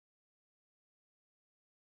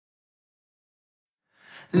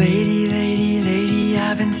Lady, lady, lady,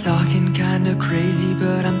 I've been talking kinda crazy,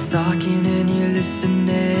 but I'm talking and you're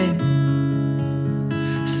listening.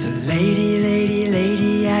 So lady, lady,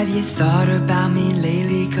 lady, have you thought about me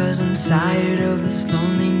lately? 'Cause I'm tired of this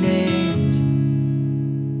loneliness.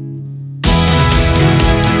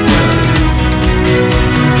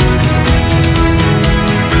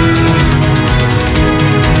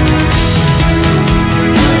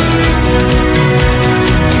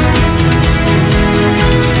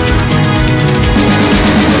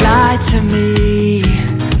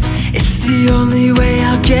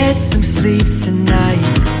 Get some sleep tonight.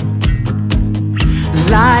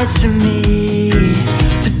 Lie to me.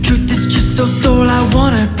 The truth is just so dull, I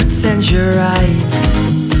wanna pretend you're right.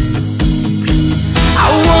 I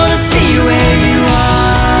wanna be where you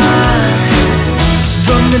are.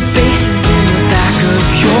 Run the bases in the back of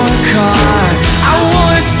your car. I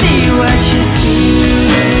wanna see what you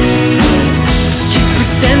see. Just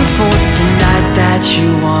pretend for tonight that you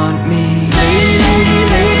want me. Lady, lady,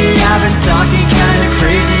 lady, I've been talking kinda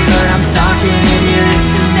crazy, but I'm talking and you're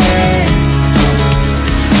listening.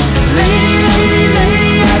 So lady, lady,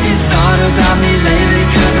 lady, have you thought about me lately?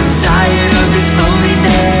 'Cause I'm tired of this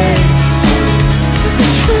loneliness. The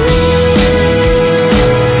truth,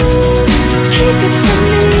 keep it from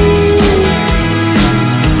me.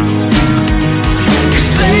 'Cause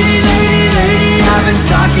lady, lady, lady, I've been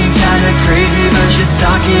talking kinda crazy, but you're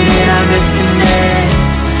talking and I'm listening.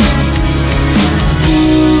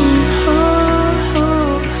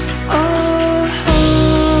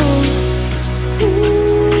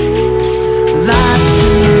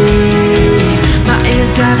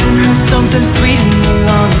 Haven't heard something sweet in the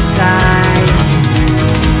longest time.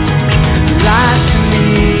 Lie to me.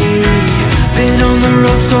 Been on the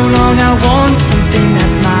road so long, I want something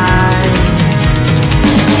that's mine.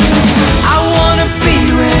 I wanna be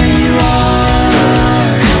where you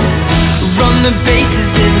are. Run the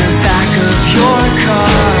bases in the back of your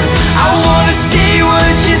car. I wanna see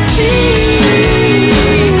what you see.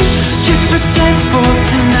 Just pretend for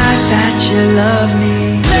tonight that you love me.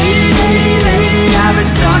 Lady, lady, lady, I've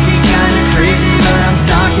been talking kinda crazy, but I'm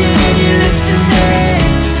talking and you're listening.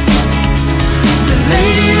 So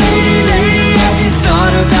lady, lady, lady, have you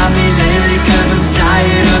thought about me lately? 'Cause I'm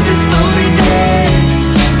tired of this loneliness.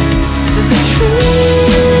 The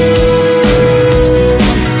truth,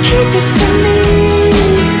 keep it from me.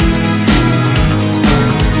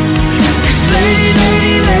 'Cause lady,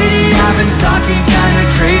 lady, lady, I've been talking kinda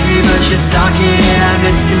crazy, but you're talking and I'm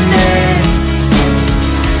listening.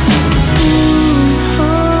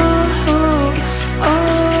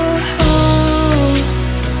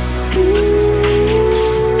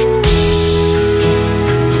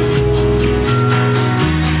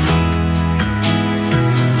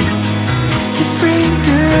 Different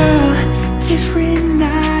girl, different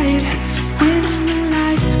night. When the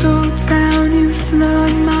lights go down, you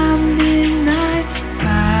flood my midnight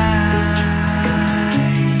ride.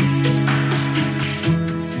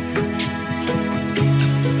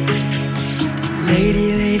 Lady,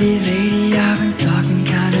 lady, lady, I've been talking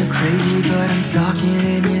kinda crazy, but I'm talking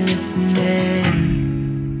and you're listening.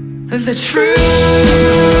 The truth,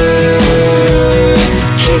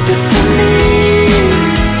 keep it from me.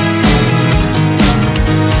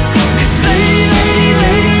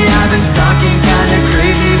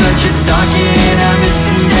 Talking and I'm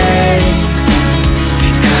listening.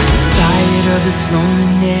 Because I'm tired of this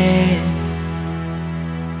loneliness.